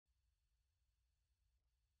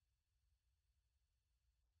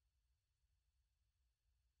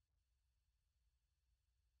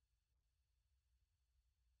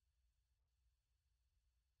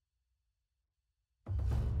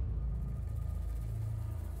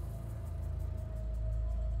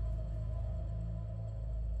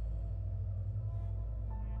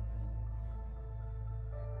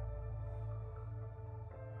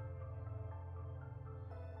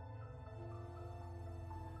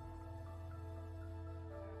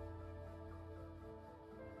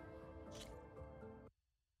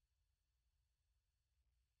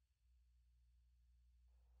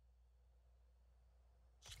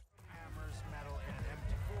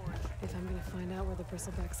to find out where the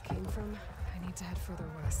bristlebacks came from, I need to head further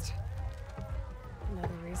west.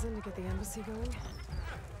 Another reason to get the embassy going? What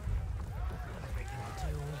am I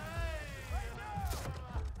gonna do?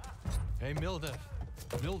 Hey, Mildef.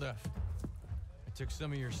 Mildef. I took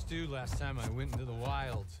some of your stew last time I went into the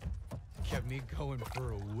wilds. It kept me going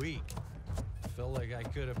for a week. Felt like I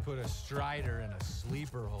could have put a strider in a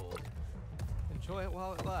sleeper hold. Enjoy it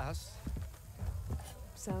while it lasts.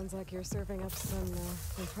 Sounds like you're serving up some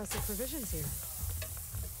impressive provisions here.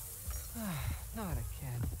 Not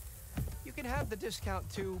again. You can have the discount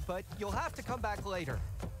too, but you'll have to come back later.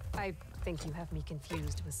 I think you have me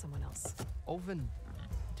confused with someone else. Oven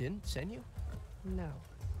didn't send you? No.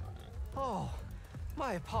 Oh,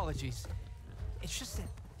 my apologies. It's just that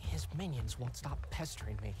his minions won't stop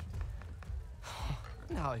pestering me.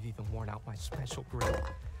 Now I've even worn out my special grill.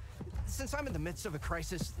 Since I'm in the midst of a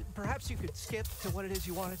crisis, perhaps you could skip to what it is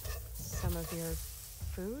you wanted? Some of your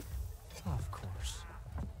food? Of course.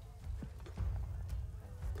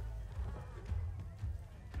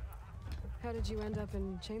 How did you end up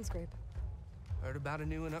in Chainscrape? Heard about a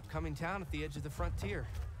new and upcoming town at the edge of the frontier.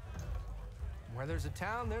 Where there's a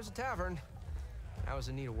town, there's a tavern. I was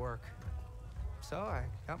in need of work. So I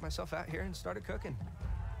got myself out here and started cooking.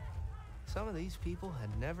 Some of these people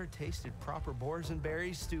had never tasted proper boars and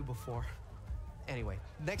berries stew before. Anyway,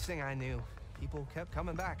 next thing I knew, people kept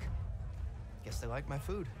coming back. Guess they liked my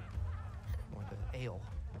food. Or the ale.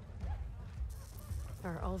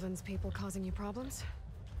 Are Ulvin's people causing you problems?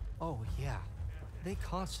 Oh, yeah. They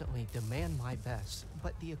constantly demand my best,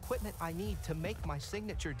 but the equipment I need to make my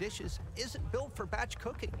signature dishes isn't built for batch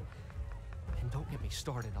cooking. And don't get me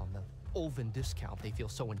started on the Ulvin discount they feel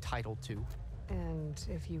so entitled to. And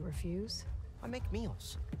if you refuse? I make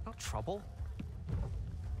meals, not trouble.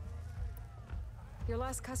 Your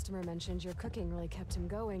last customer mentioned your cooking really kept him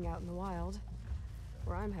going out in the wild.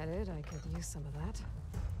 Where I'm headed, I could use some of that.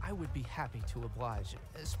 I would be happy to oblige,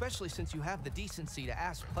 especially since you have the decency to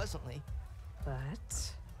ask pleasantly.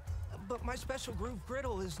 But my special groove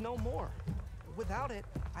griddle is no more. Without it,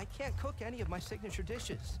 I can't cook any of my signature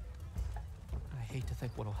dishes. I hate to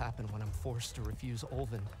think what'll happen when I'm forced to refuse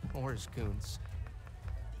Ulvin or his goons.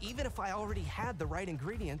 Even if I already had the right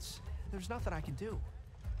ingredients, there's nothing I can do.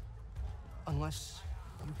 Unless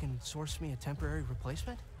you can source me a temporary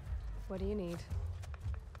replacement? What do you need?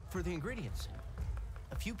 For the ingredients,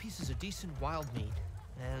 a few pieces of decent wild meat,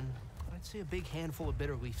 and I'd say a big handful of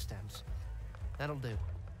bitter leaf stems. That'll do.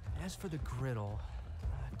 As for the griddle,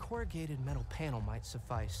 a corrugated metal panel might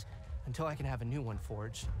suffice until I can have a new one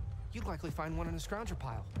forged. You'd likely find one in a scrounger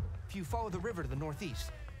pile if you follow the river to the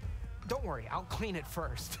northeast. Don't worry, I'll clean it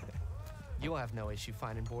first. You'll have no issue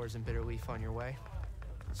finding boars and bitter leaf on your way.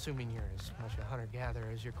 Assuming you're as much a hunter-gatherer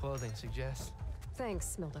as your clothing suggests.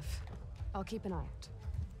 Thanks, Mildef. I'll keep an eye out.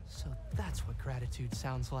 So that's what gratitude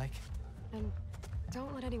sounds like. And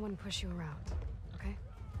don't let anyone push you around, okay?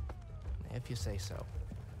 If you say so.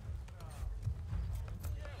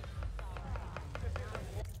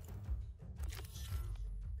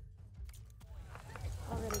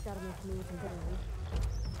 Already got enough meat and bitter leaf.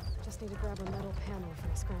 Just need to grab a metal panel from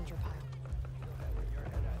the scrounger pile.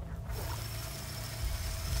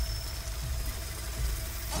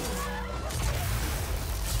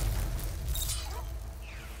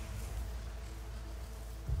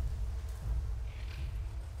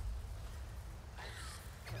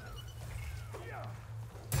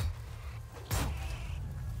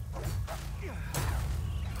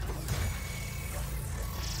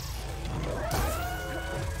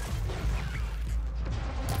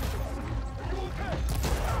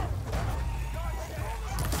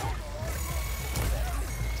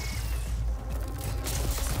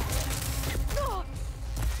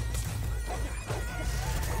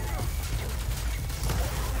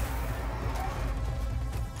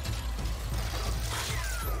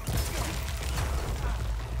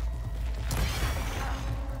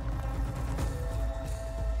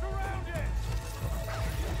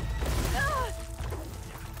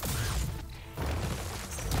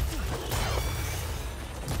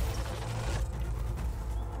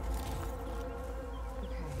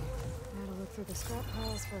 The scrap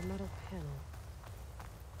piles for a metal panel.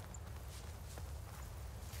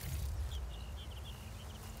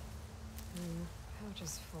 Pouch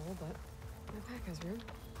is full, but my pack has room.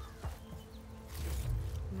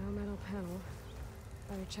 No metal panel.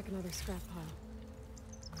 Better check another scrap pile.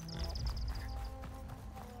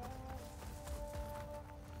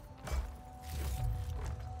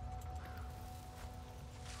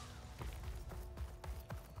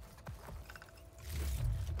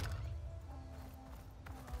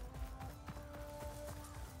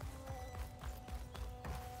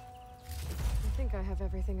 think I have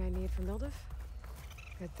everything I need for Mildef.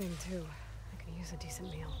 Good thing, too. I can use a decent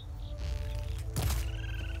meal.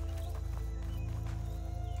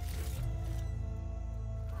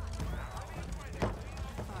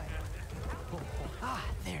 Ah,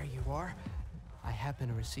 there you are. I happen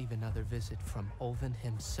to receive another visit from Olvin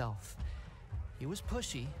himself. He was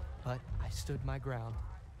pushy, but I stood my ground.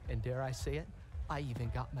 And dare I say it, I even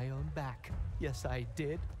got my own back. Yes, I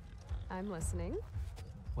did. I'm listening.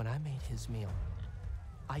 When I made his meal,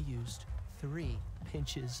 I used 3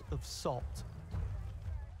 pinches of salt.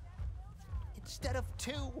 Instead of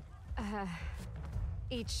 2.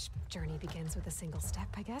 Each journey begins with a single step,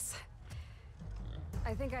 I guess.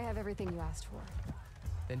 I think I have everything you asked for.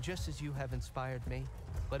 Then just as you have inspired me,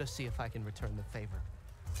 let us see if I can return the favor.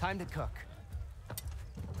 Time to cook.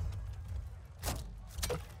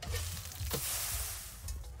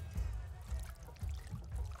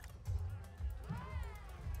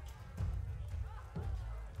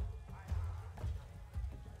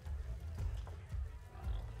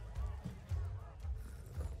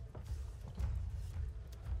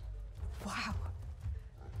 Wow.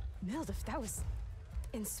 Mildef, that was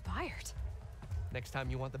inspired. Next time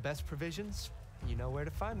you want the best provisions, you know where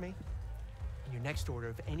to find me. Your next order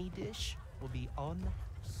of any dish will be on the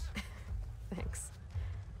house. Thanks.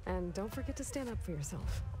 And don't forget to stand up for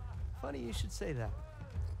yourself. Funny you should say that.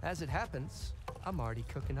 As it happens, I'm already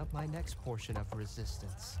cooking up my next portion of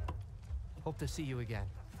resistance. Hope to see you again.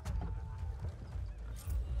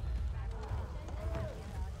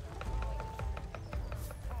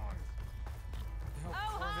 I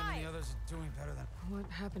hope Corbin and the others are doing better than...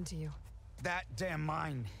 What happened to you? That damn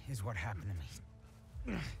mine is what happened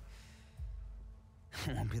to me.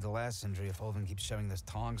 It won't be the last injury if Olvin keeps shoving those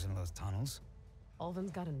tongs into those tunnels. Olvin's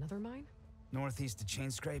got another mine? Northeast of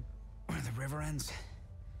Chainscrape, where the river ends.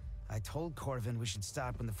 I told Corvin we should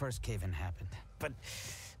stop when the first cave-in happened, but...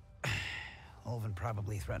 Olvin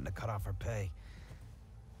probably threatened to cut off our pay.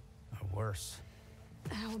 Or worse.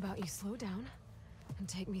 How about you slow down and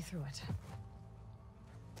take me through it?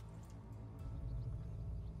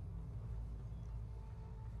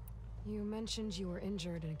 You mentioned you were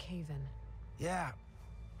injured in a cave-in. Yeah,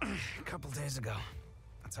 a couple days ago.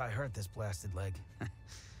 That's how I hurt this blasted leg.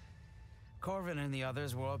 Corvin and the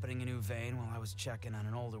others were opening a new vein while I was checking on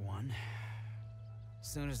an older one.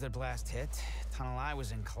 As soon as their blast hit, the tunnel I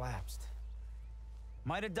was in collapsed.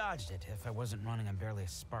 Might have dodged it if I wasn't running on barely a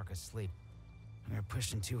spark of sleep. We were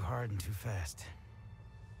pushing too hard and too fast.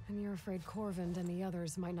 And you're afraid Corvin and the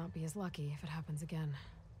others might not be as lucky if it happens again.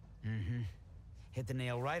 Mm-hmm. Hit the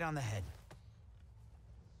nail right on the head.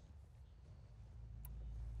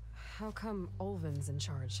 How come Olvin's in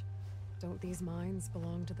charge? Don't these mines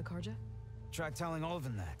belong to the Karja? Try telling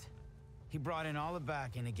Olvin that. He brought in all the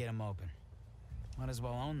backing to get them open. Might as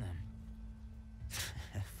well own them.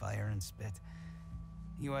 Fire and spit.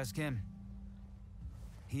 You ask him.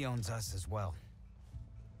 He owns us as well.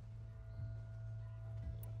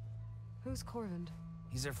 Who's Corvin?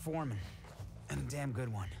 He's their foreman, and a damn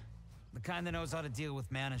good one. The kind that knows how to deal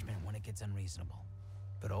with management when it gets unreasonable.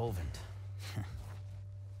 But Olvin,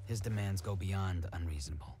 his demands go beyond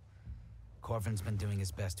unreasonable. Corvin's been doing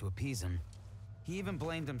his best to appease him. He even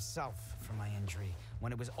blamed himself for my injury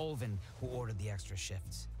when it was Olvin who ordered the extra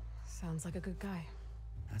shifts. Sounds like a good guy.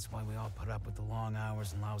 That's why we all put up with the long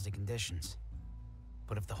hours and lousy conditions.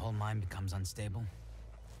 But if the whole mine becomes unstable,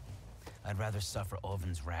 I'd rather suffer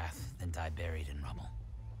Olvin's wrath than die buried in rubble.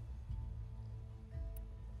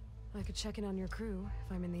 I could check in on your crew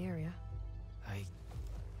if I'm in the area. I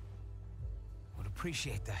would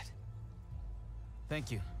appreciate that. Thank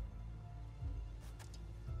you.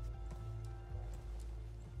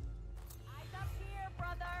 Eyes up here,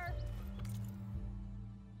 brother!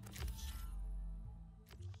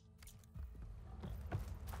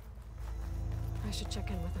 I should check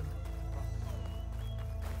in with him.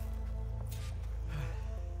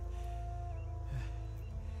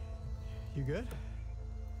 You good?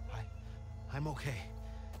 I'm okay.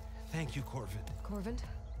 Thank you, Corvin. Corvin?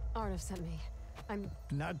 Arnav sent me. I'm...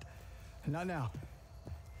 Not now.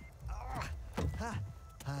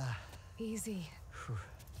 Easy.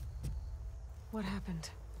 What happened?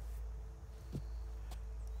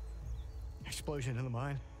 Explosion in the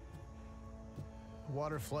mine.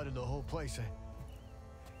 Water flooded the whole place.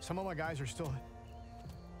 Some of my guys are still...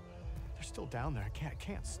 They're still down there. I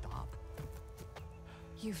can't stop.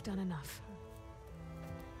 You've done enough.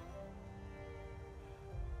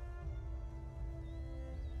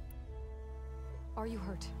 Are you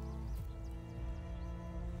hurt?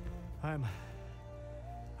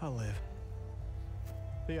 I'll live.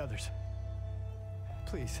 The others.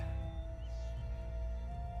 Please.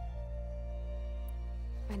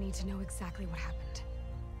 I need to know exactly what happened.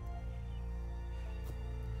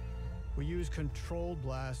 We used controlled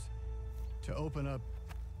blast to open up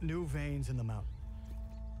new veins in the mountain.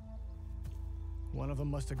 One of them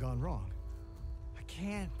must have gone wrong. I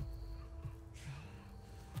can't...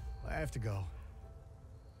 I have to go.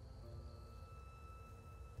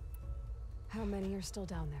 How many are still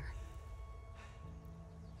down there?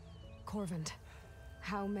 Corvand,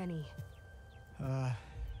 how many?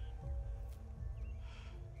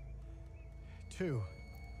 Two.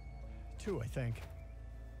 Two, I think.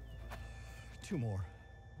 Two more.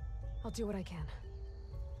 I'll do what I can.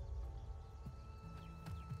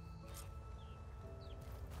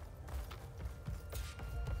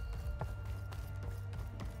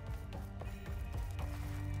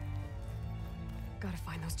 Gotta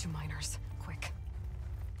find those two miners, quick.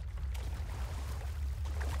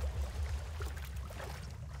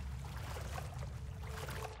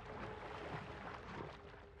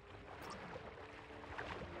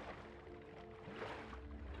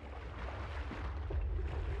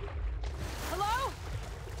 Hello?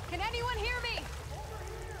 Can anyone hear me?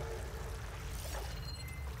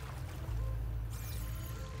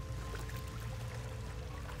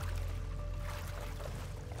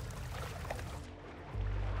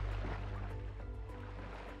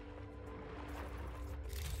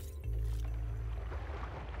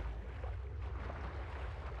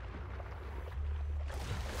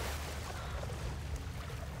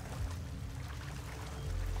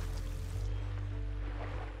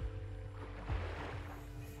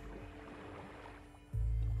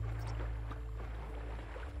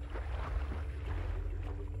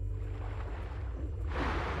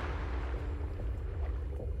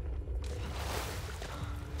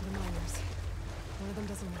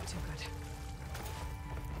 Doesn't look too good.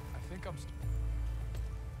 I think I'm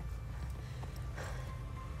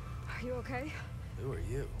Are you okay? Who are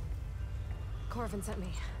you? Corvin sent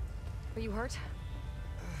me. Are you hurt?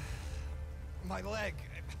 My leg.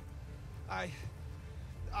 I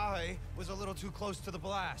was a little too close to the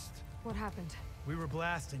blast. What happened? We were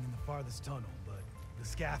blasting in the farthest tunnel, but the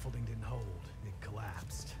scaffolding didn't hold. It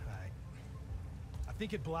collapsed. I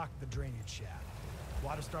think it blocked the drainage shaft.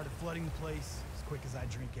 Water started flooding the place as quick as I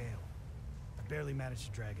drink ale. I barely managed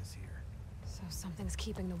to drag us here. So something's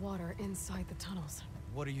keeping the water inside the tunnels.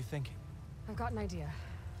 What are you thinking? I've got an idea.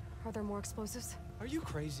 Are there more explosives? Are you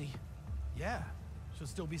crazy? Yeah, should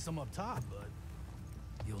still be some up top, but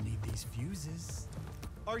you'll need these fuses.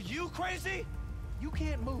 Are you crazy? You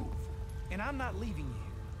can't move, and I'm not leaving you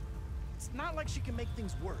here. It's not like she can make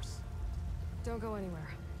things worse. Don't go anywhere.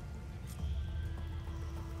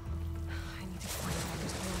 I need to find out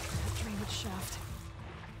who's blocking that drainage shaft.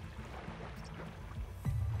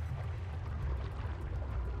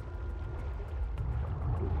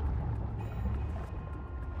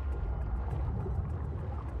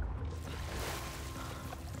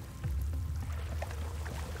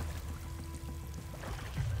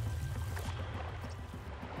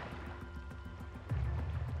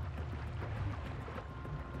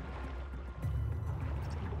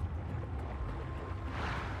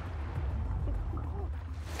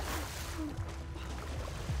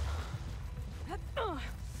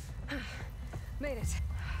 Made it.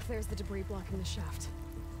 There's the debris blocking the shaft.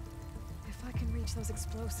 If I can reach those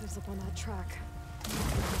explosives up on that track, I can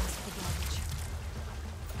blast the blockage.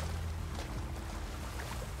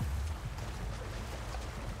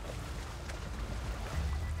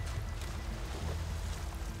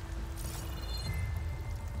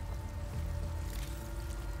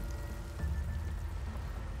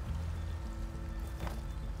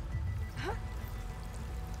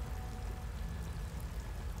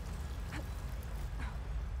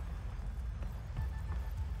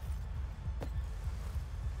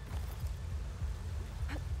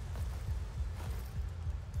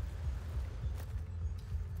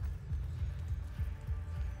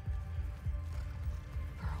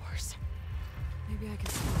 Maybe I can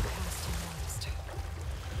sneak past unnoticed.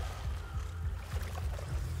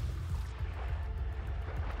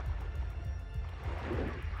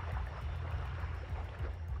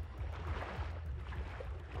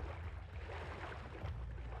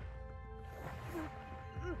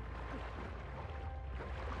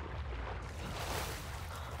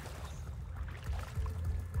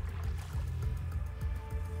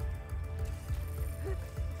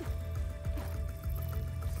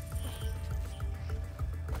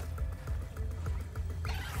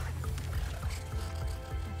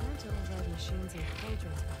 Machines and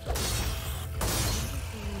cauldrons.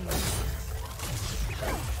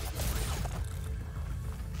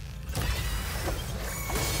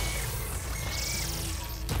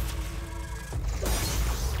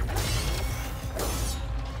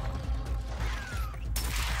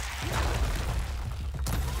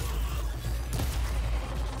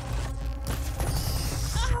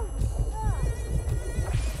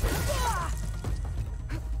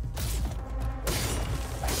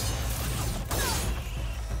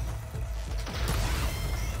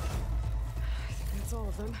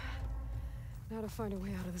 them. Now to find a way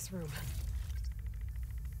out of this room.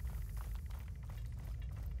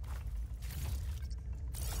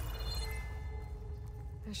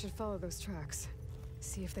 I should follow those tracks.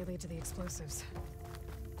 See if they lead to the explosives.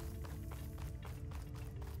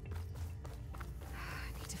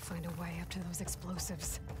 I need to find a way up to those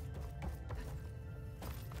explosives.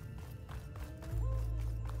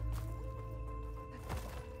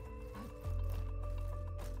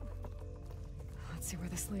 Let's see where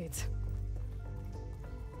this leads.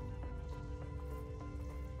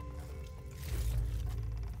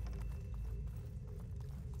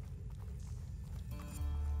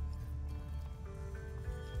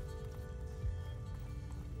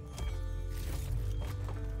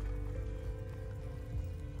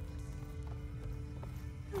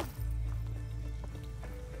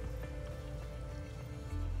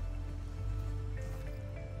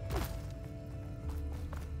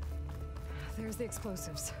 There's the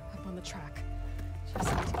explosives, up on the track.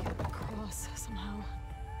 Just need to get across somehow.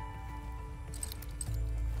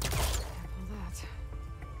 Can't pull that.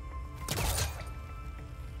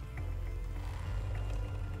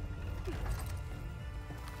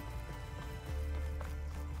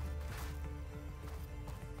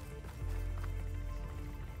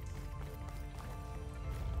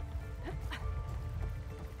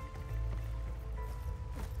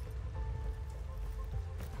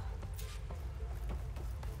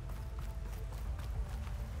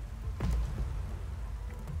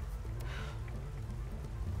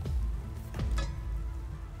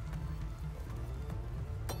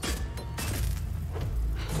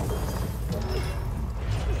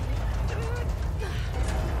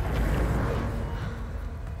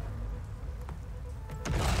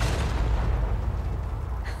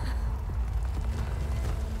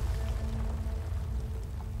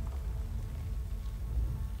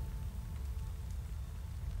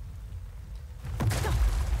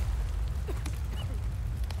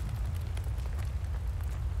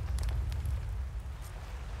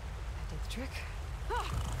 Trick. Oh,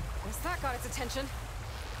 guess that got its attention.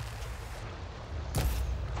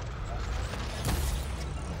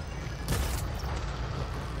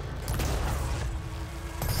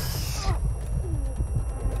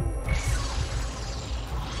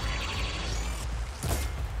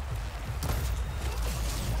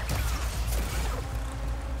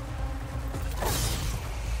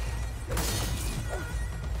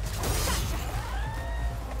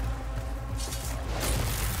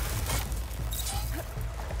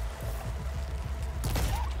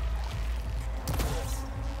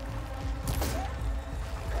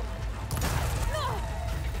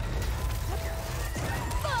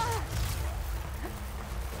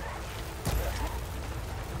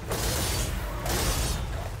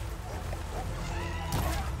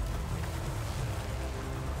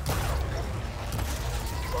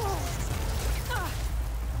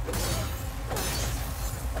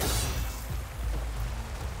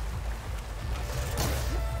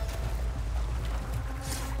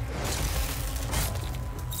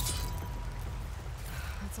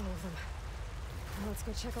 All of them. Now let's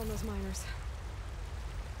go check on those miners.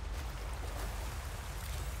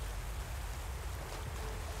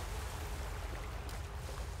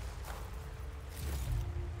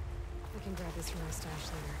 I can grab this from my stash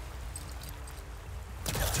later.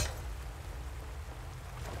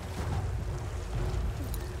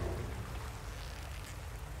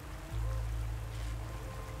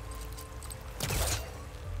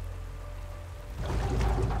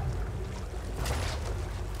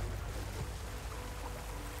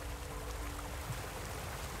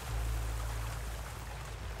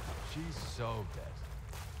 She's so dead.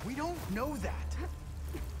 We don't know that.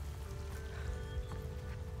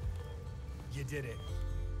 You did it.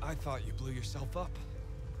 I thought you blew yourself up.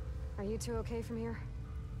 Are you two okay from here?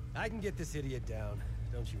 I can get this idiot down.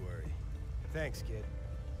 Don't you worry. Thanks, kid.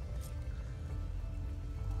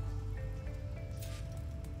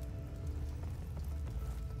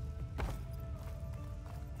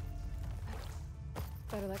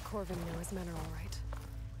 Better let Corvin know his men are all right.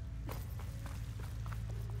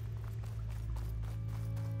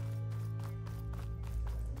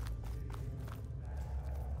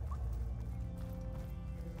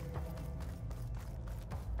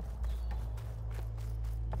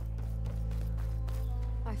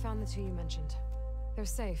 I found the two you mentioned. They're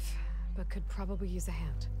safe, but could probably use a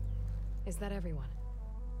hand. Is that everyone?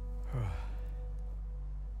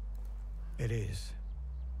 It is.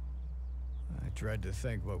 I dread to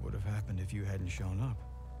think what would have happened if you hadn't shown up.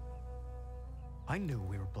 I knew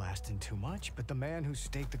we were blasting too much, but the man who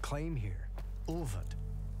staked the claim here, Ulvad,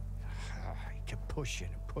 he kept pushing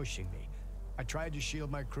and pushing me. I tried to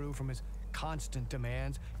shield my crew from his constant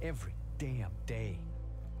demands every damn day.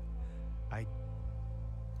 I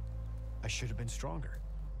should have been stronger.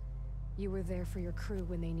 You were there for your crew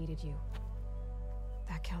when they needed you.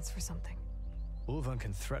 That counts for something. Ulvan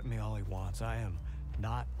can threaten me all he wants. I am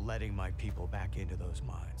not letting my people back into those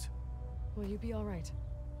mines. Will you be all right?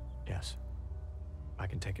 Yes. I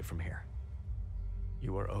can take it from here.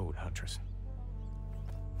 You are owed, Huntress.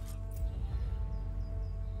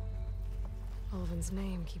 Ulvan's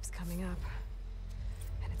name keeps coming up,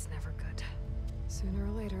 and it's never good. Sooner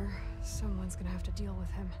or later, someone's gonna have to deal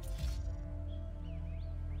with him.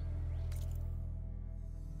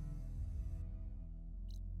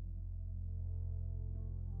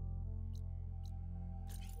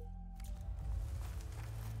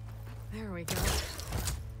 There we go.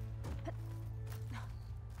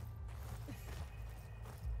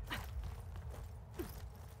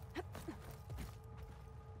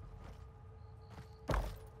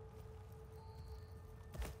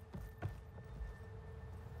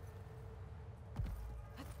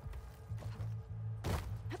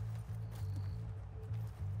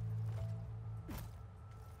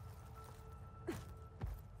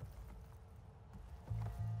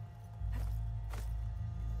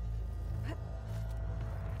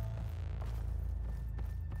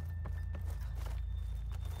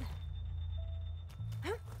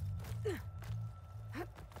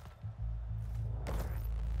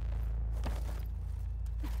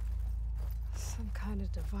 Some kind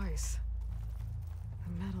of device.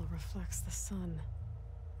 The metal reflects the sun.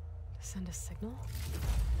 To send a signal?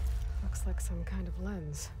 Looks like some kind of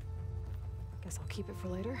lens. Guess I'll keep it for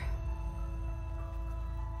later.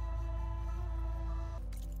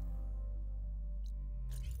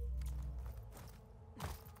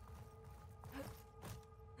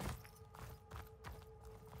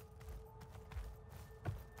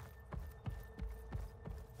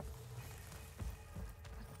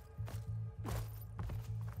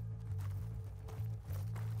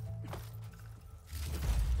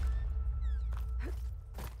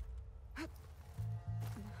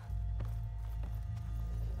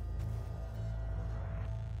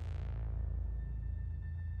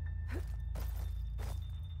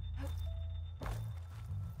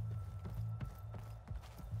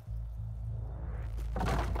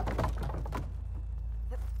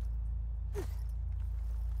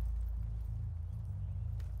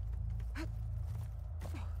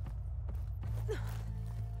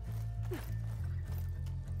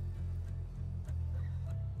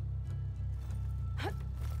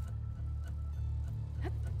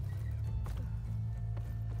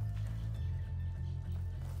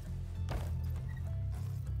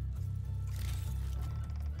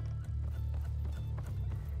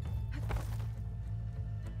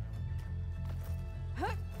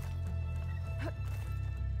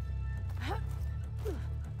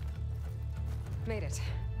 Made it.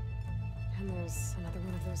 And there's another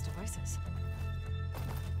one of those devices.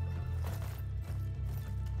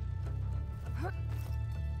 A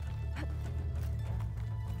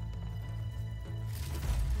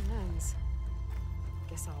lens.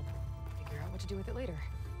 Guess I'll figure out what to do with it later.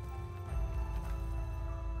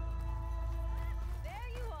 There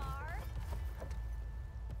you are.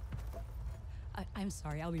 I'm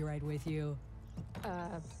sorry, I'll be right with you.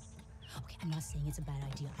 Okay, I'm not saying it's a bad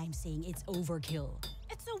idea. I'm saying it's overkill.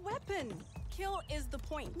 It's a weapon. Kill is the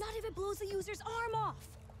point. Not if it blows the user's arm off.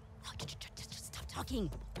 Oh, just stop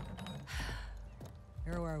talking.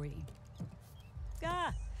 Where are we?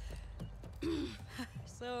 Ah.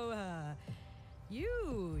 So,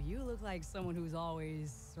 you look like someone who's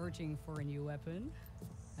always searching for a new weapon.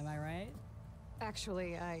 Am I right?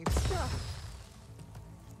 Actually,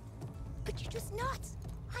 But you're just nuts.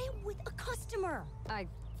 I am with a customer.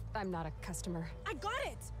 I'm not a customer. I got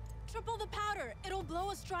it. Triple the powder. It'll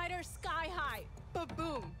blow a strider sky high.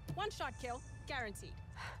 Ba-boom. One-shot kill. Guaranteed.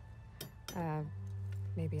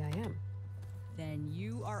 Maybe I am. Then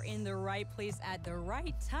you are in the right place at the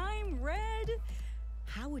right time, Red.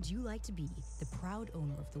 How would you like to be the proud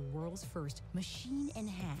owner of the world's first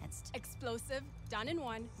machine-enhanced, Explosive, done in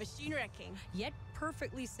one, machine wrecking. yet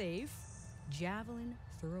perfectly safe, javelin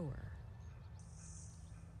thrower?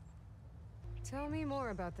 Tell me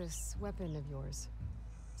more about this weapon of yours.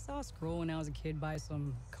 Saw a scroll when I was a kid by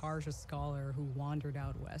some Karja scholar who wandered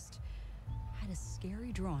out west. Had a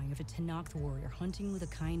scary drawing of a Tenakth warrior hunting with a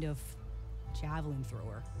kind of javelin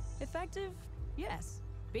thrower. Effective? Yes.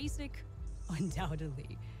 Basic?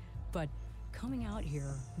 Undoubtedly. But coming out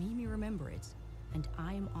here made me remember it, and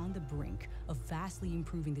I am on the brink of vastly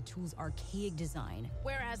improving the tool's archaic design.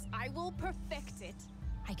 Whereas I will perfect it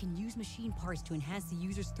I can use machine parts to enhance the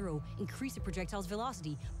user's throw, increase the projectile's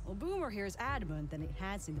velocity. Well, Boomer here is adamant that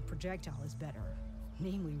enhancing the projectile is better,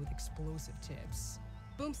 namely with explosive tips.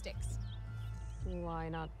 Boomsticks. Why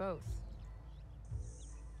not both?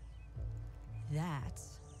 That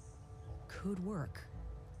could work.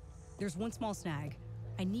 There's one small snag.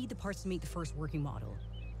 I need the parts to make the first working model.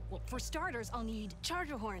 Well, for starters, I'll need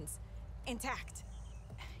charger horns. Intact.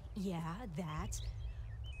 Yeah, that.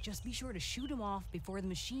 Just be sure to shoot them off before the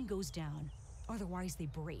machine goes down. Otherwise, they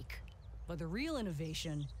break. But the real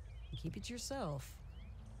innovation, and keep it to yourself,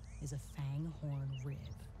 is a fang horn rib.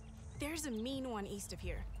 There's a mean one east of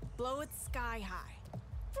here. Blow it sky high.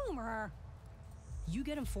 Boomer! You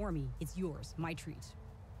get him for me. It's yours. My treat.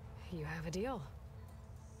 You have a deal.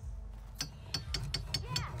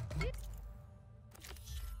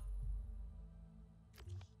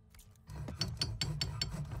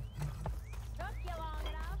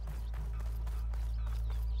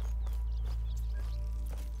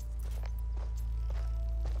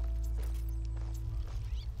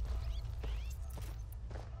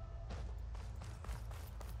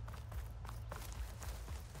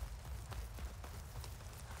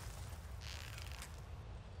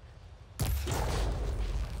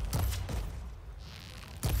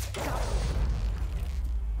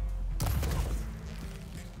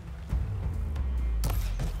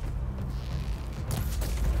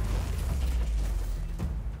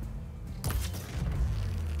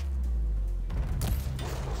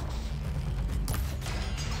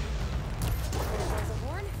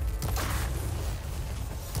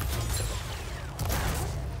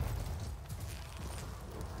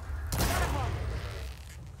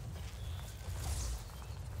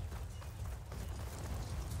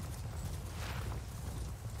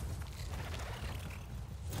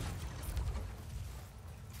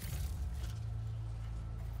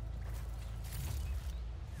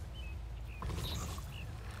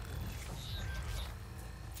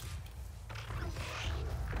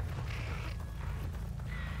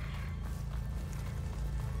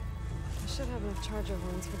 Should have enough charger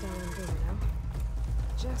horns for Donna and Boomer now.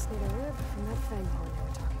 Just need a rib from that fang horn you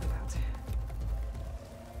were talking about.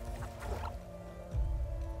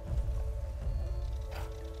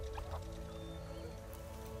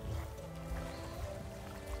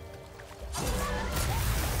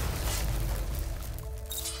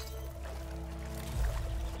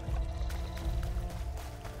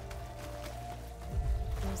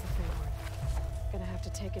 There's the fang horn. Gonna have to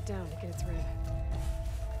take it down to get its rib.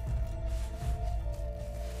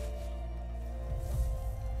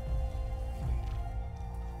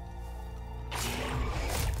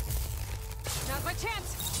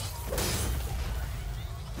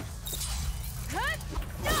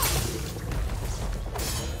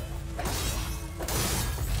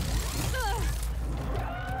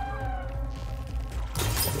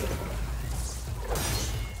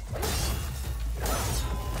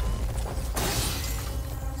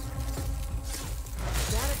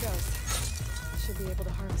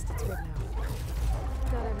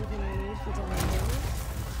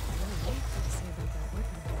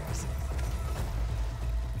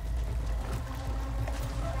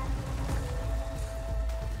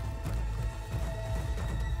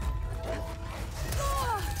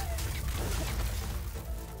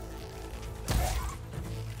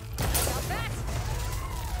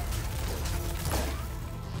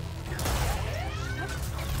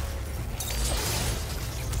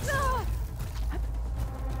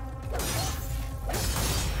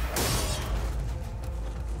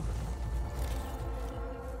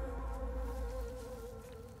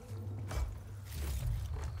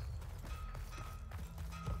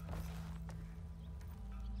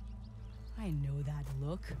 I know that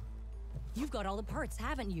look. You've got all the parts,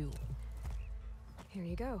 haven't you? Here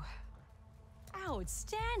you go.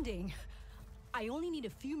 Outstanding! I only need a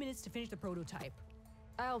few minutes to finish the prototype.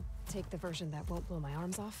 I'll take the version that won't blow my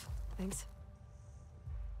arms off. Thanks.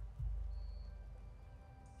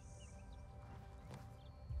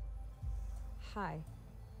 Hi.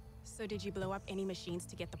 So did you blow up any machines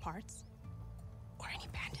to get the parts? Or any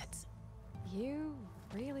bandits? You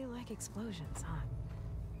really like explosions, huh?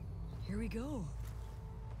 Here we go.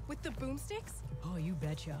 With the boomsticks? Oh, you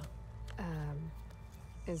betcha.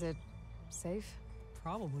 Is it safe?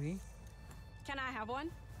 Probably. Can I have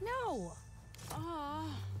one? No!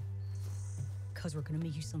 Cause we're gonna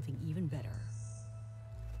make you something even better.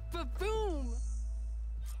 Ba-boom!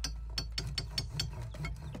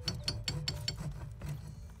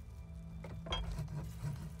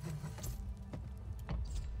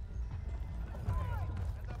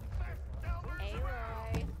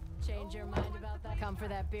 Aloy, change your mind about that? Come for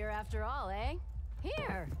that beer after all, eh?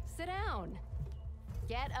 Here, sit down.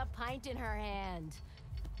 Get a pint in her hand.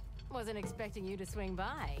 Wasn't expecting you to swing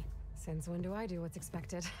by. Since when do I do what's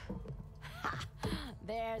expected? Ha!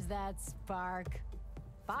 There's that spark.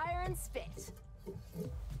 Fire and spit.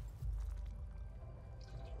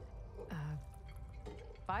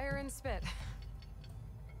 Fire and spit.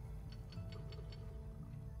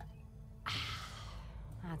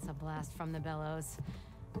 That's a blast from the bellows.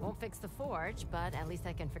 Won't fix the forge, but at least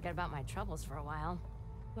I can forget about my troubles for a while.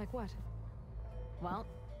 Like what? Well,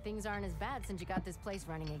 things aren't as bad since you got this place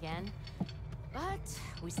running again. But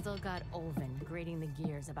we still got Olvin grating the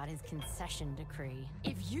gears about his concession decree.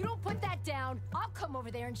 If you don't put that down, I'll come over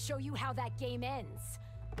there and show you how that game ends.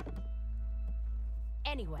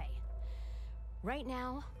 Anyway, right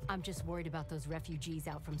now, I'm just worried about those refugees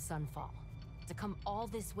out from Sunfall. To come all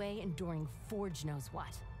this way enduring Forge knows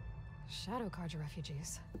what. Shadow Carja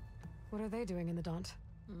refugees. What are they doing in the Daunt?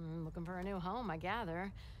 Looking for a new home, I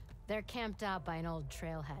gather. They're camped out by an old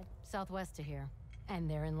trailhead, southwest of here. And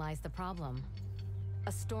therein lies the problem.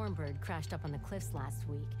 A Stormbird crashed up on the cliffs last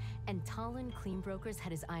week, and Talon Cleanbrokers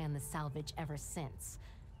had his eye on the salvage ever since.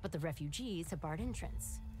 But the refugees have barred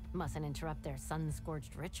entrance. Mustn't interrupt their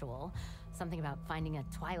sun-scorched ritual. Something about finding a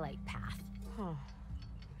twilight path. Huh.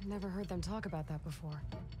 Never heard them talk about that before.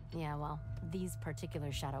 Yeah, well, these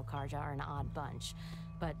particular Shadow Carja are an odd bunch.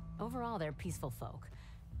 But overall, they're peaceful folk.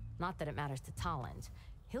 Not that it matters to Talon.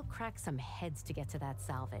 He'll crack some heads to get to that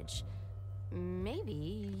salvage.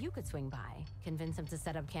 Maybe you could swing by, convince him to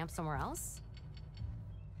set up camp somewhere else?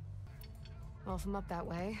 Well, if I'm up that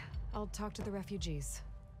way, I'll talk to the refugees.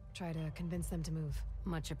 Try to convince them to move.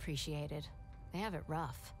 Much appreciated. They have it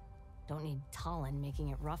rough. Don't need Talon making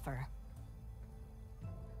it rougher.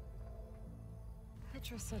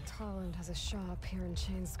 Petra said Talon has a shop here in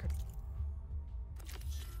Chainskirt.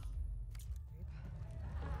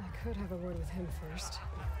 I could have a word with him first.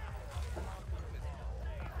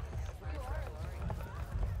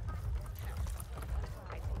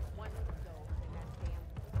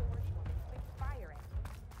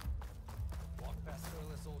 Walked past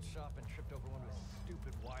this old shop and tripped over one of his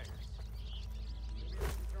stupid wires.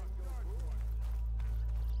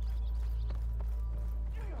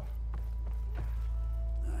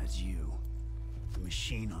 It's you. The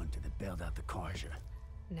machine hunter that bailed out the Carja.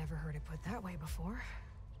 Never heard it put that way before.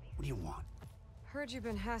 What do you want? Heard you've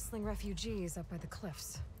been hassling refugees up by the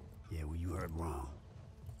cliffs. Yeah, well, you heard wrong.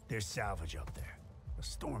 There's salvage up there. A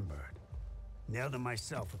Stormbird. Nailed him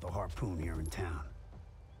myself with a harpoon here in town.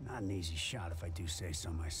 Not an easy shot if I do say so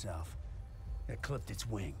myself. It clipped its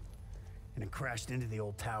wing, and it crashed into the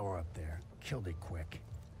old tower up there. Killed it quick.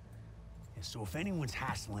 Yeah, so if anyone's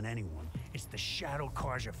hassling anyone, it's the Shadow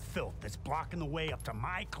Carja filth that's blocking the way up to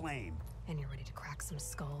my claim. And you're ready to crack some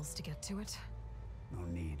skulls to get to it? No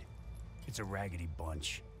need. It's a raggedy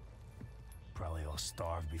bunch. Probably all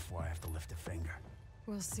starved before I have to lift a finger.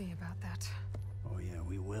 We'll see about that. Oh yeah,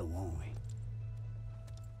 we will, won't we?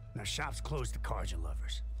 Now shop's closed to Carja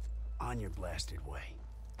lovers. On your blasted way.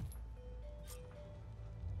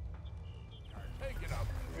 Taking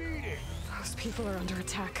a beating. Those people are under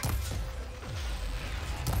attack.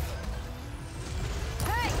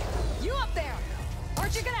 Hey! You up there!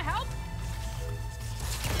 Aren't you gonna help?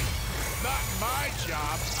 Not my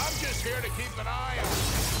job. I'm just here to keep an eye on.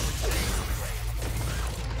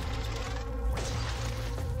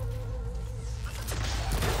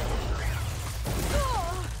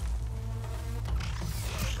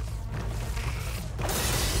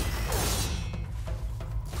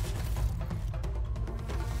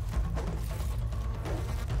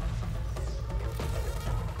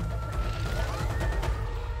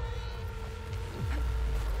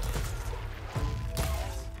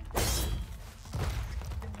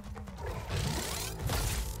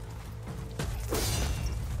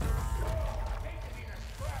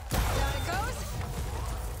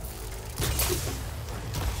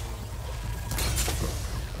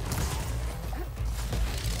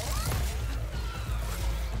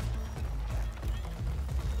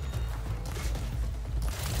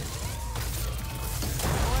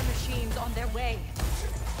 On their way.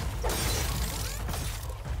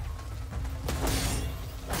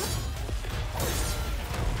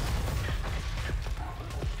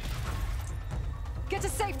 Get to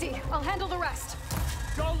safety. I'll handle the rest.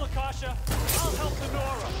 Go, Lakasha. I'll help the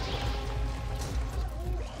Nora.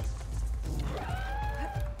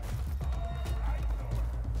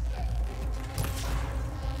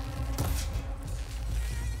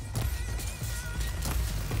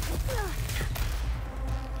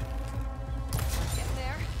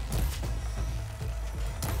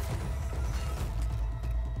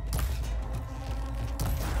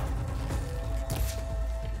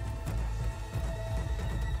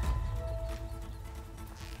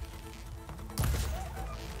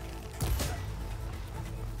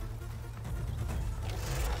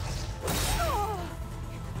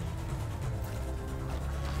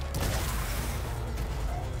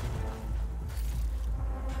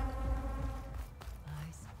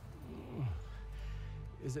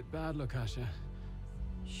 Is it bad, Lokasha?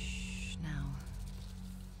 Shh, now.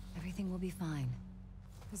 Everything will be fine.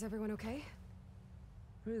 Is everyone okay?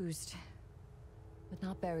 Bruised, but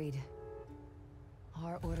not buried.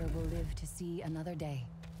 Our order will live to see another day.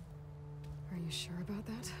 Are you sure about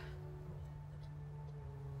that?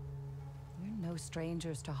 We're no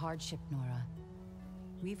strangers to hardship, Nora.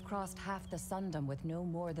 We've crossed half the Sundom with no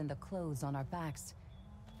more than the clothes on our backs.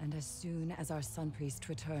 And as soon as our Sun Priest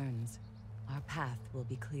returns, our path will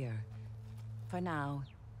be clear. For now,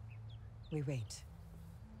 we wait.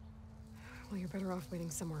 Well, you're better off waiting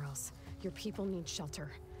somewhere else. Your people need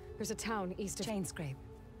shelter. There's a town east of... Chainscrape.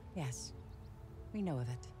 Yes. We know of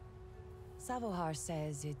it. Savohar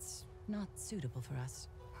says it's not suitable for us.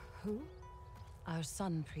 Who? Our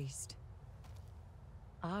Sun Priest.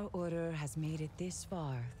 Our order has made it this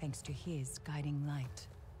far thanks to his guiding light.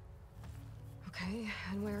 Okay,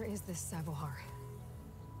 and where is this Savohar?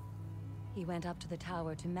 He went up to the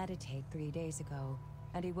tower to meditate 3 days ago,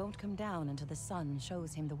 and he won't come down until the sun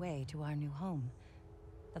shows him the way to our new home.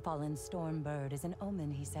 The fallen storm bird is an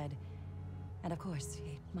omen, he said. And of course,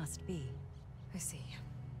 it must be. I see.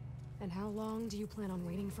 And how long do you plan on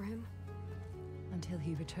waiting for him? Until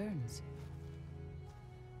he returns.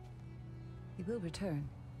 He will return.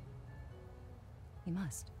 He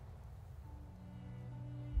must.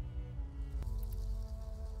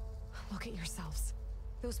 Look at yourselves.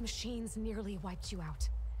 Those machines nearly wiped you out.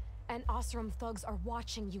 And Oseram thugs are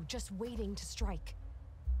watching you, just waiting to strike.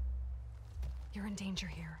 You're in danger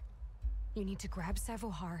here. You need to grab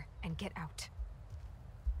Savohar and get out.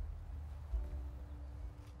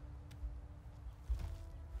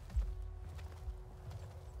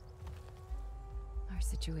 Our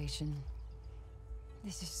situation.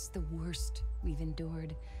 This is the worst we've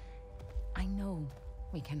endured. I know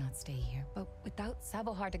we cannot stay here, but without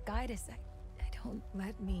Savohar to guide us, I don't...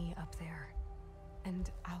 Let me up there. And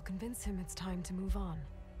I'll convince him it's time to move on.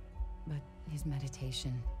 But his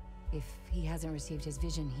meditation... If he hasn't received his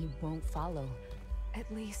vision, he won't follow. At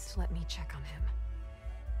least let me check on him.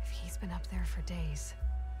 If he's been up there for days.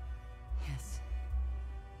 Yes.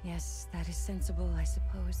 Yes, that is sensible, I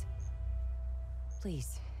suppose.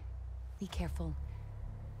 Please, be careful.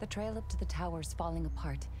 The trail up to the tower's falling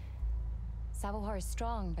apart. Savohar is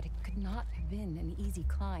strong, but it could not have been an easy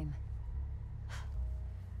climb.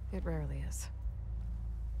 It rarely is.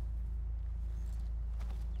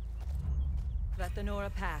 Let the Nora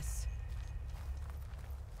pass.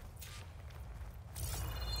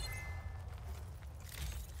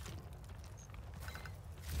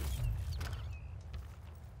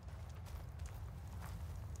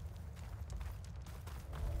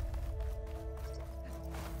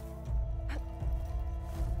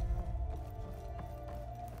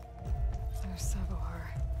 There's Savohar.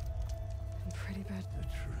 In pretty bad... The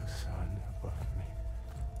true sun above me.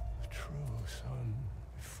 The true sun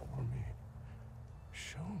before me.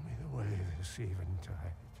 Show me the way this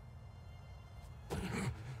eventide.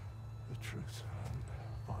 The true sun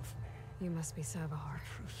above me. You must be Savohar. The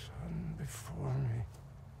true sun before me.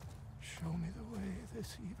 Show me the way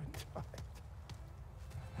this eventide.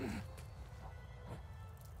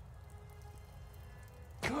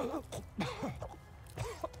 No.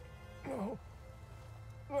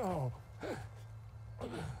 No.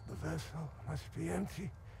 The vessel must be empty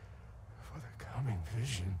for the coming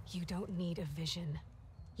vision. You don't need a vision.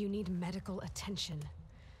 You need medical attention.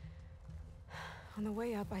 On the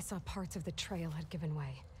way up, I saw parts of the trail had given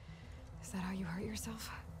way. Is that how you hurt yourself?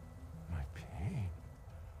 My pain.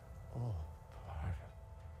 All part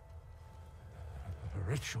of the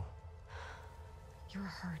ritual. You're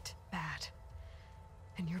hurt bad.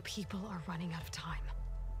 And your people are running out of time.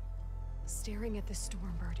 Staring at the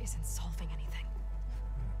Stormbird isn't solving anything.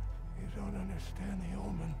 You don't understand the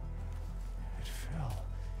omen. It fell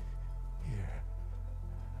here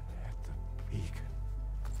at the beacon.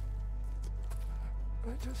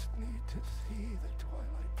 I just need to see the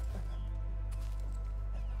twilight path.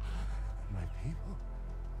 And my people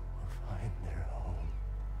will find their home.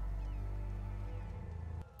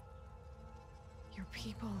 Your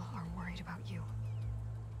people are worried about you.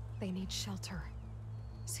 They need shelter,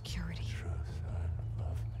 security. The true sun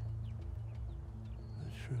above me.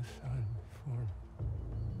 The true sun before me.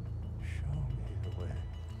 Show me the way.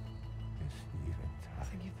 This eventide. I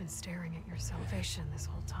think you've been staring at your salvation this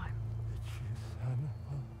whole time. The true sun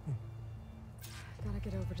above me. Gotta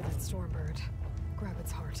get over to that Stormbird. Grab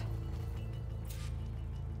its heart.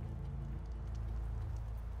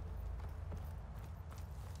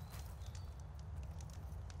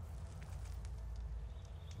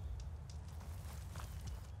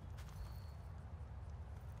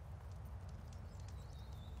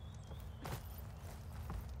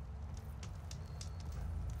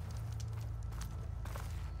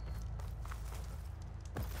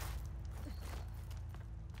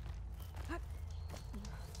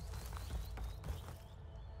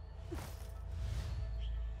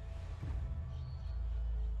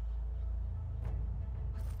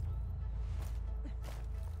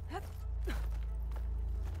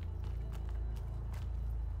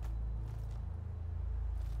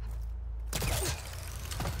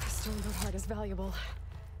 heart is valuable.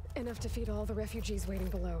 Enough to feed all the refugees waiting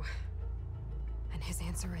below. And his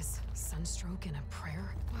answer is sunstroke and a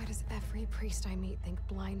prayer? Why does every priest I meet think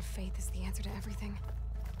blind faith is the answer to everything?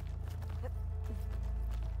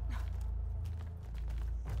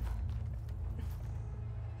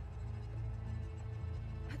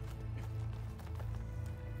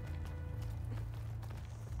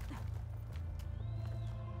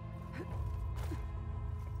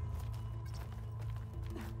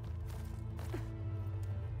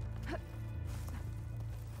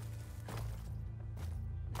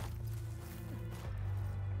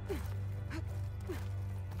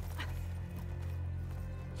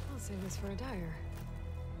 Save this for a dyer.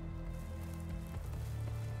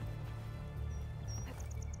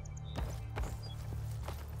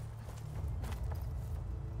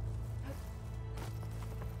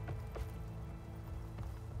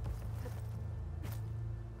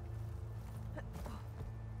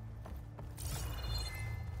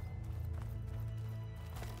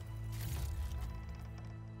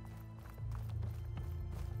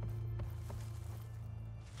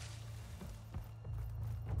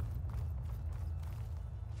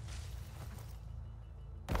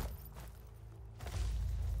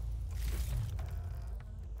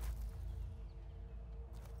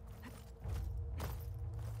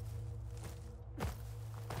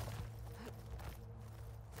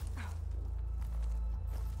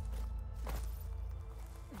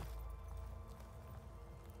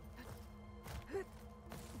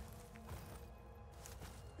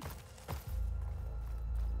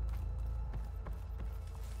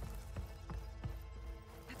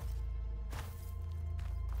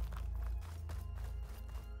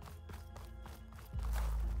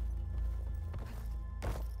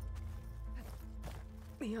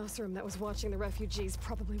 The Osram that was watching the refugees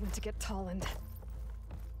probably went to get Tolland.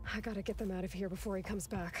 I gotta get them out of here before he comes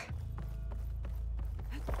back.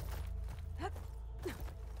 Got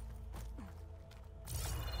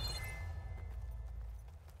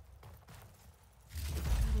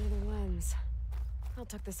a little lens. I'll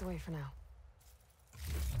tuck this away for now.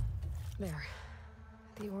 There.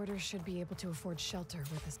 The Order should be able to afford shelter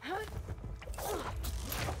with this.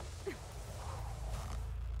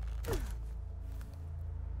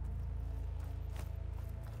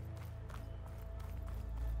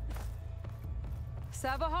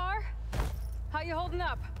 Savahar? How you holding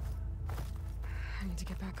up? I need to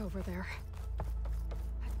get back over there.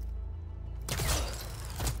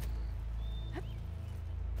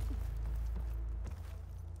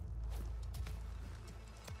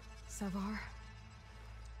 Savahar?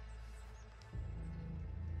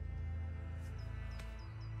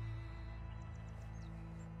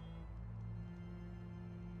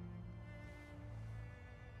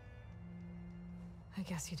 I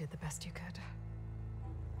guess you did the best you could.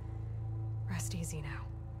 Rest easy now.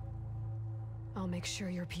 I'll make sure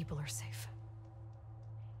your people are safe.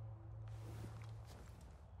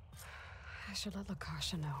 I should let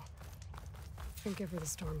Lakasha know. And give her the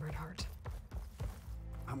Stormbird heart.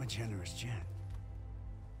 I'm a generous gent.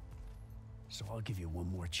 So I'll give you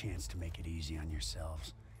one more chance to make it easy on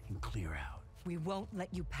yourselves and clear out. We won't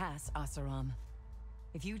let you pass, Asaram.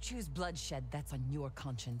 If you choose bloodshed, that's on your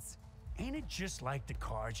conscience. Ain't it just like the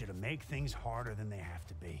Carja to make things harder than they have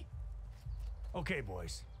to be? Okay,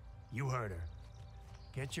 boys. You heard her.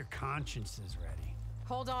 Get your consciences ready.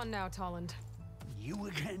 Hold on now, Tolland. You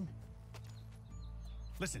again?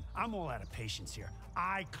 Listen, I'm all out of patience here.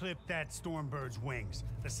 I clipped that Stormbird's wings.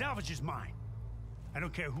 The salvage is mine. I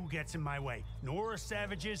don't care who gets in my way. Nora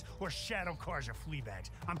savages or Shadow Carja fleabags.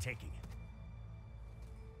 I'm taking it.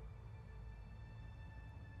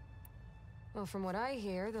 Well, from what I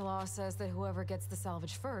hear, the law says that whoever gets the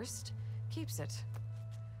salvage first keeps it.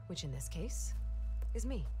 Which in this case is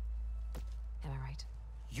me. Am I right?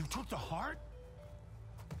 You took the heart?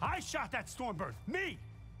 I shot that Stormbird! Me!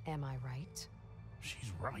 Am I right?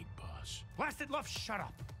 She's right, boss. Blasted love, shut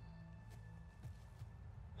up!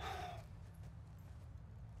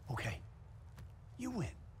 Okay. You win.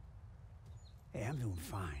 Hey, I'm doing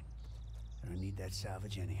fine. I don't need that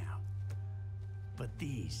salvage anyhow. But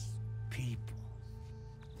these people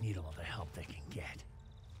need all the help they can get.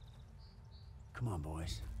 Come on,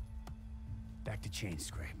 boys. Back to Chain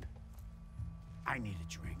Scrape. I need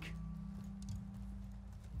a drink.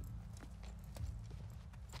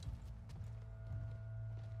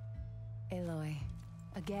 Aloy,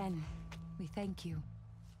 again, we thank you.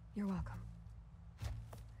 You're welcome.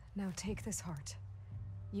 Now take this heart.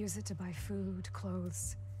 Use it to buy food,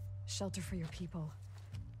 clothes, shelter for your people.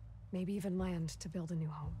 Maybe even land to build a new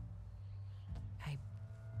home.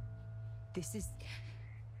 This is...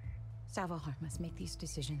 Savahar must make these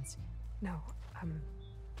decisions. No,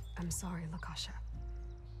 I'm sorry, Lakasha.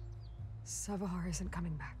 Savahar isn't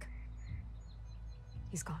coming back.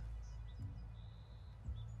 He's gone.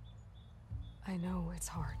 I know it's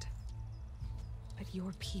hard, but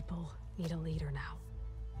your people need a leader now.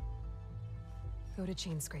 Go to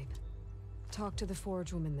Chainscrape. Talk to the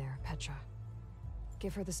forge woman there, Petra.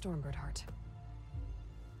 Give her the Stormbird heart.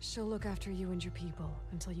 She'll look after you and your people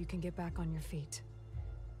until you can get back on your feet.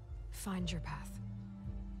 Find your path.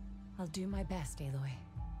 I'll do my best, Aloy.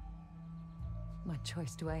 What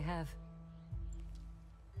choice do I have?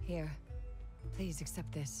 Here, please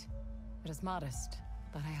accept this. It is modest,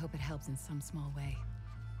 but I hope it helps in some small way.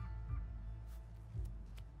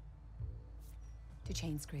 To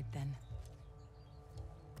Chainscrape, then.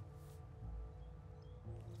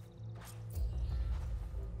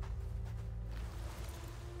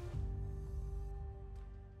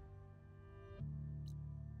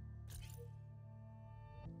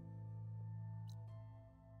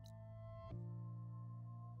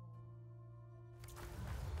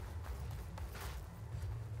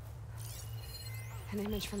 An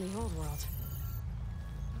image from the old world.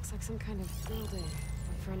 Looks like some kind of building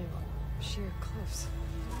in front of sheer cliffs.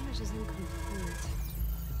 The image is incomplete.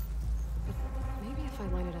 But maybe if I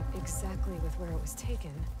line it up exactly with where it was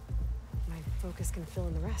taken, my focus can fill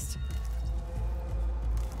in the rest.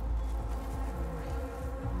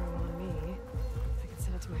 Room on me. I can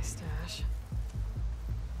send it to my stash.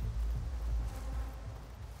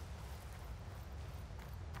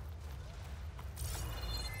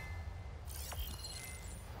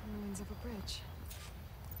 Ruins of a bridge.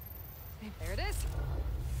 Hey, there it is!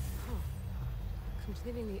 Huh.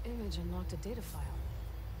 Completing the image unlocked a data file.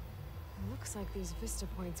 It looks like these vista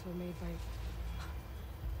points were made by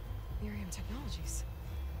Miriam Technologies.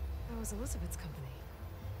 That was Elizabeth's company.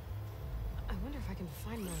 I wonder if I can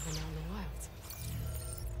find more of them out in the wilds.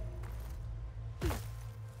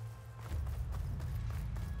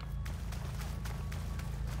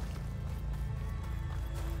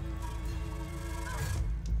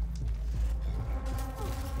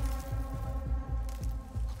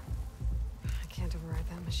 I can't override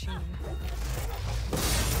that machine.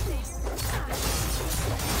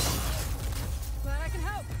 Glad I can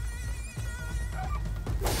help.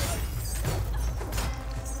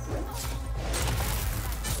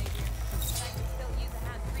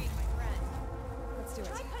 Let's do it.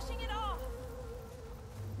 Try pushing it off.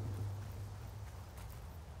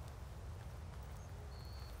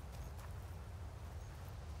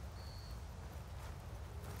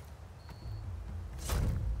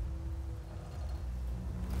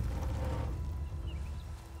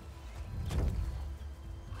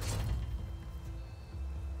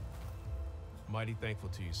 Mighty thankful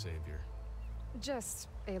to you, Savior. Just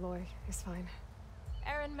Aloy is fine.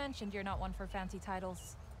 Aaron mentioned you're not one for fancy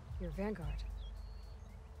titles. Your vanguard.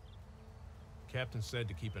 Captain said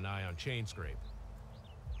to keep an eye on Chainscrape.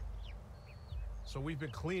 So we've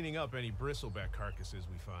been cleaning up any bristleback carcasses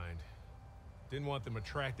we find. Didn't want them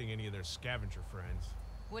attracting any of their scavenger friends.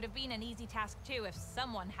 Would have been an easy task too if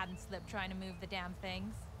someone hadn't slipped trying to move the damn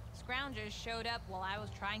things. Scroungers showed up while I was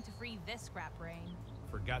trying to free this scrap brain.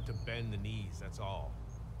 Forgot to bend the knees, that's all.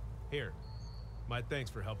 Here, my thanks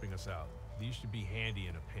for helping us out. These should be handy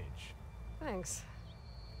in a pinch. Thanks.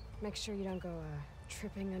 Make sure you don't go,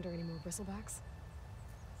 tripping under any more bristlebacks.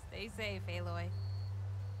 Stay safe, Aloy.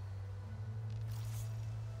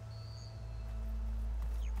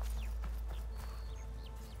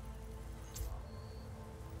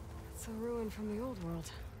 It's a ruin from the old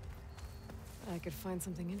world. But I could find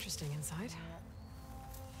something interesting inside.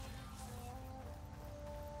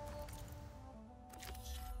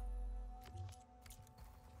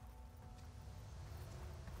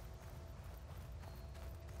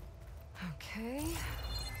 Okay,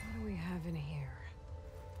 what do we have in here?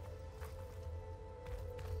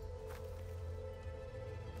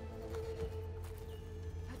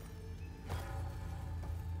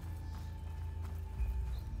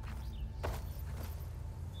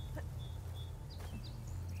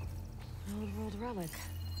 An old world relic.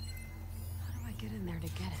 How do I get in there to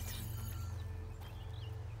get it?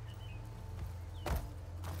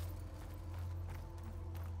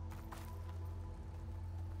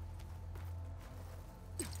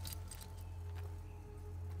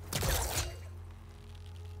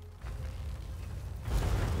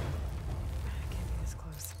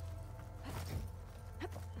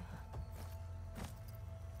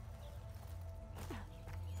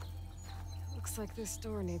 Looks like this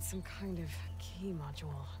door needs some kind of key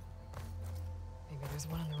module. Maybe there's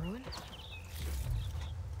one in the ruin?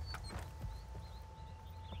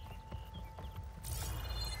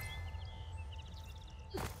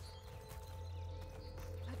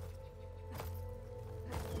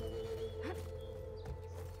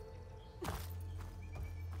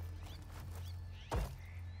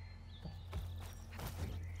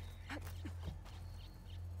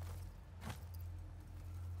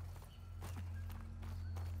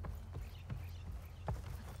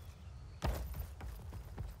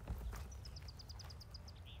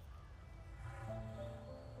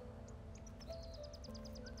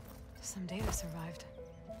 Some data survived.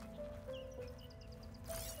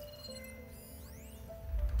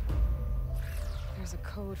 There's a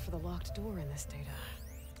code for the locked door in this data.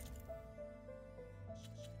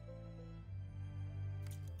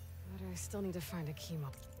 But I still need to find a key module.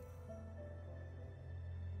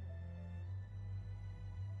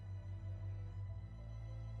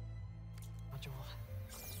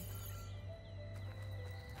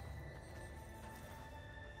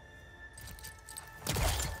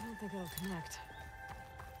 I don't think it'll connect.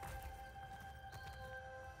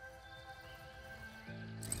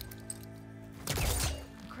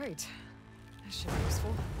 Great. This should be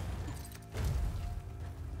useful.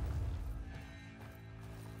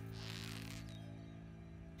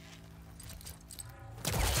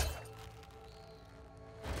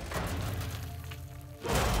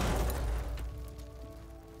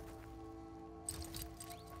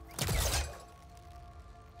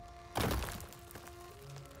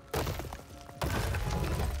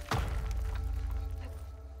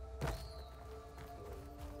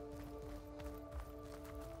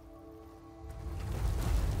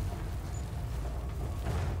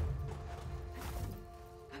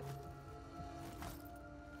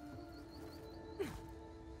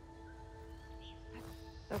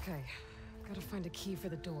 Okay, gotta find a key for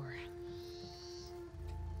the door.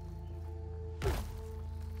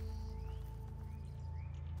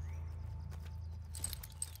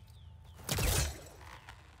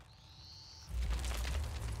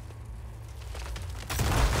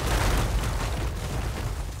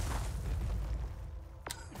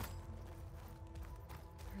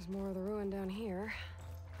 There's more of the ruin down here.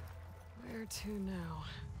 Where to now?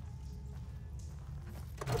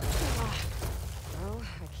 Well,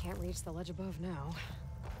 I can't reach the ledge above now.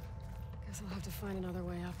 Guess I'll have to find another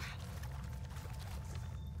way up.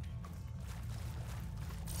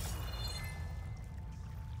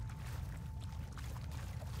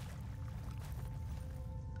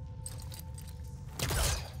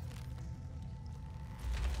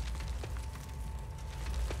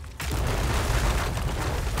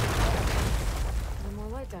 No more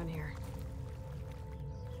light down here.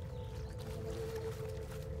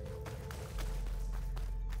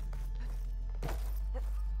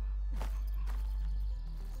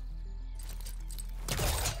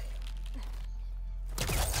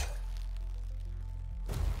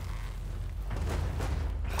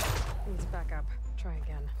 Back up. Try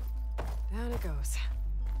again. Down it goes.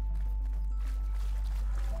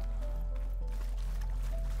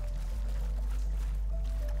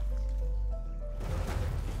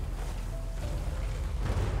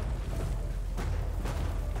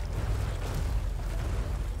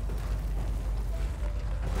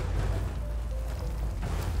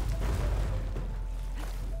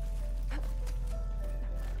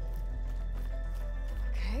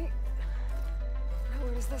 Okay. Now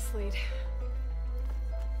where does this lead?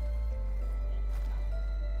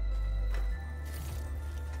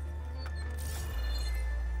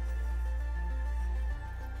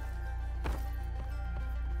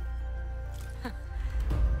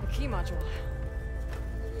 Key module.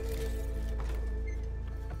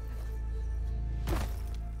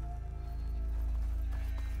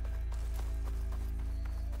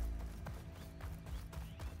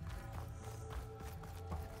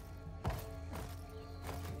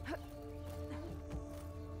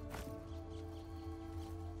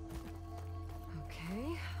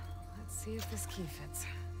 Okay, let's see if this key fits.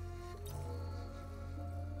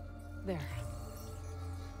 There.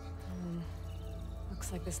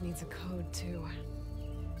 Looks like this needs a code, too.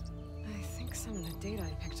 I think some of the data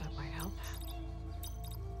I picked up might help.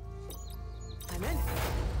 I'm in.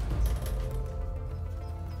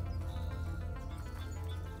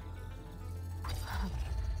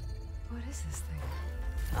 What is this thing?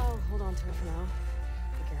 I'll hold on to it for now.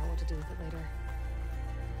 Figure out what to do with it later.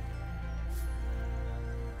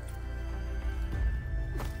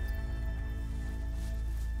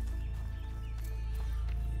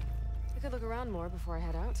 I could look around more before I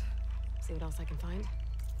head out. See what else I can find.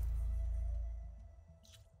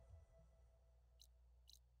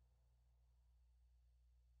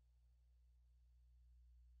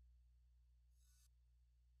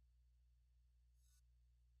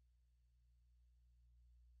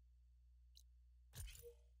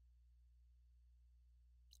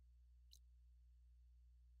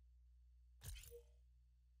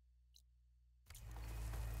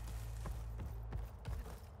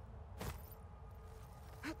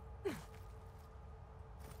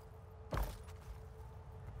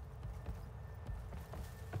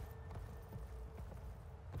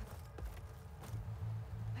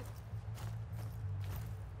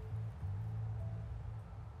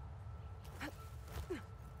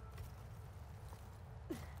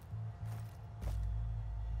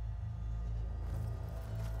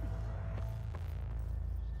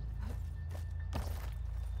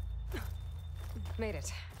 Made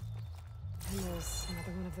it. And there's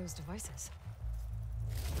another one of those devices.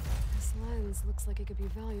 This lens looks like it could be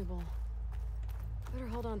valuable. Better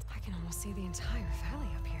hold on. I can almost see the entire valley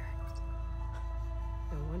up here.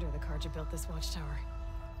 No wonder the Carja built this watchtower.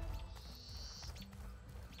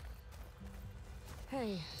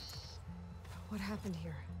 Hey, what happened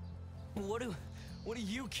here? What do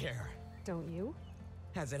you care? Don't you?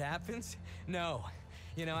 As it happens? No.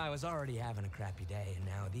 You know, I was already having a crappy day, and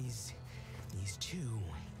now these two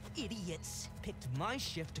idiots picked my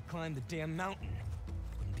shift to climb the damn mountain.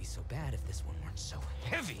 Wouldn't be so bad if this one weren't so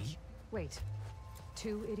heavy. Wait,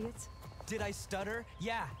 2 idiots? Did I stutter?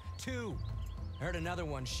 Yeah, 2. I heard another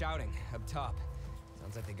one shouting up top.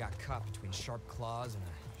 Sounds like they got caught between sharp claws and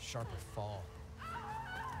a sharper fall.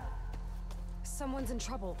 Someone's in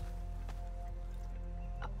trouble.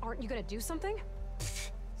 Aren't you gonna do something?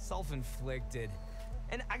 Self-inflicted.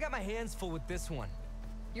 And I got my hands full with this one.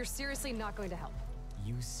 You're seriously not going to help?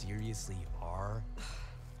 You seriously are?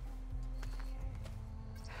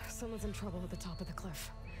 Someone's in trouble at the top of the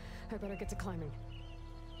cliff. I better get to climbing.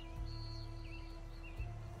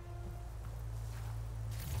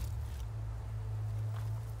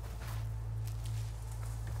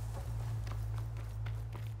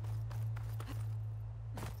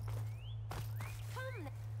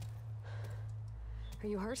 Are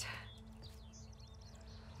you hurt?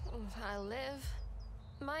 I live.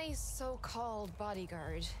 My so-called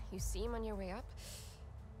bodyguard. You see him on your way up?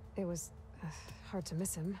 It was hard to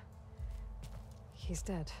miss him. He's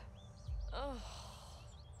dead. Oh.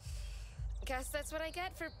 Guess that's what I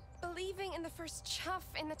get for believing in the first chuff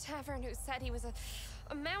in the tavern who said he was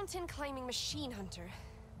a mountain-climbing machine hunter.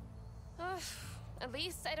 At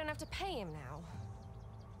least I don't have to pay him now.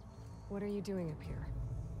 What are you doing up here?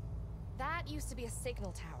 That used to be a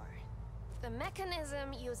signal tower. The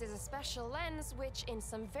mechanism uses a special lens which, in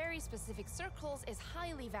some very specific circles, is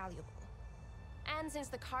highly valuable. And since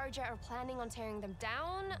the Carja are planning on tearing them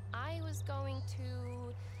down, I was going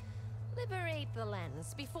to liberate the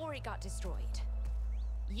lens before it got destroyed.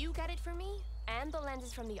 You get it for me, and the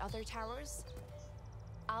lenses from the other towers.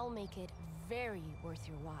 I'll make it very worth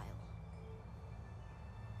your while.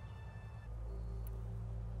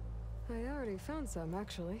 I already found some,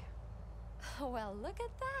 actually. Well, look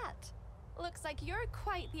at that. Looks like you're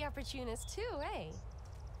quite the opportunist too, eh?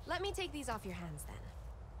 Let me take these off your hands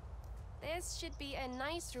then. This should be a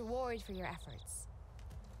nice reward for your efforts.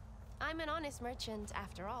 I'm an honest merchant,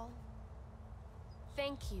 after all.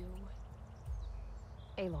 Thank you.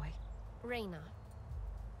 Aloy. Reyna.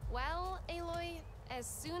 Well, Aloy, as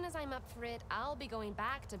soon as I'm up for it, I'll be going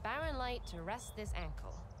back to Barren Light to rest this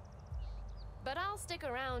ankle. But I'll stick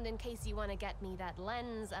around in case you want to get me that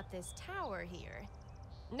lens up this tower here.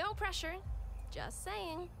 No pressure. Just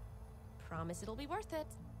saying. Promise it'll be worth it.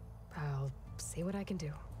 I'll see what I can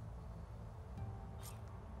do.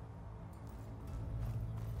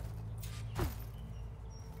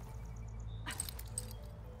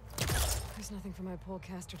 There's nothing for my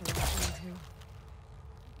polecaster to latch into.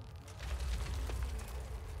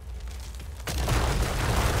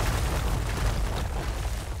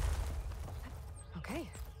 Okay,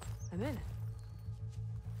 I'm in.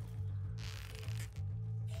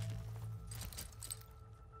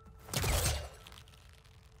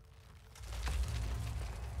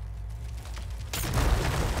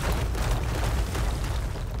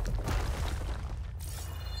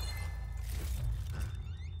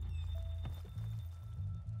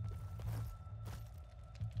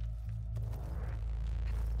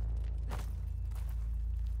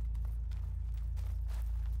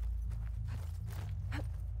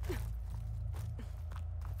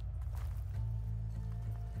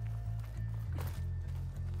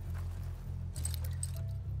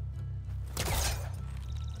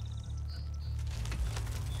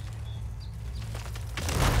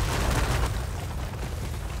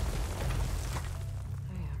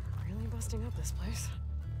 Up this place.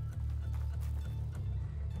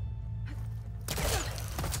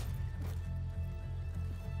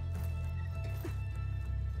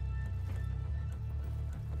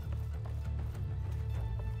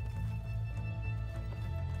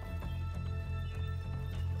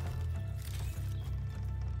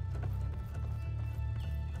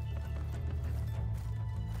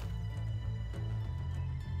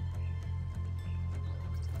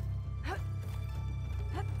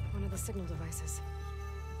 The signal devices.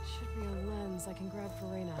 Should be a lens I can grab for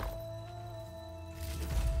Reyna.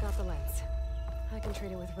 Got the lens. I can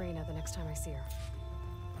trade it with Reyna the next time I see her.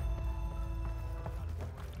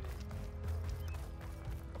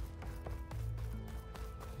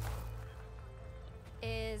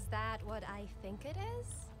 Is that what I think it is?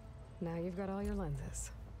 Now you've got all your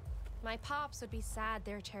lenses. My pops would be sad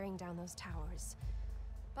they're tearing down those towers.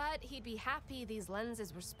 But he'd be happy these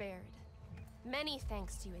lenses were spared. Many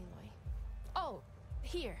thanks to you, Aloy. Oh,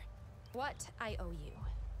 here. What I owe you.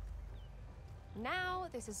 Now,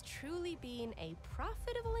 this has truly been a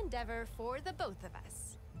profitable endeavor for the both of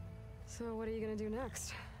us. So what are you gonna do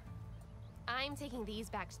next? I'm taking these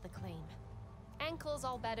back to the claim. Ankle's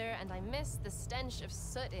all better, and I miss the stench of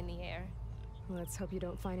soot in the air. Let's hope you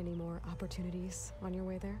don't find any more opportunities on your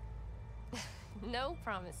way there. No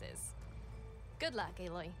promises. Good luck,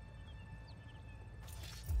 Aloy.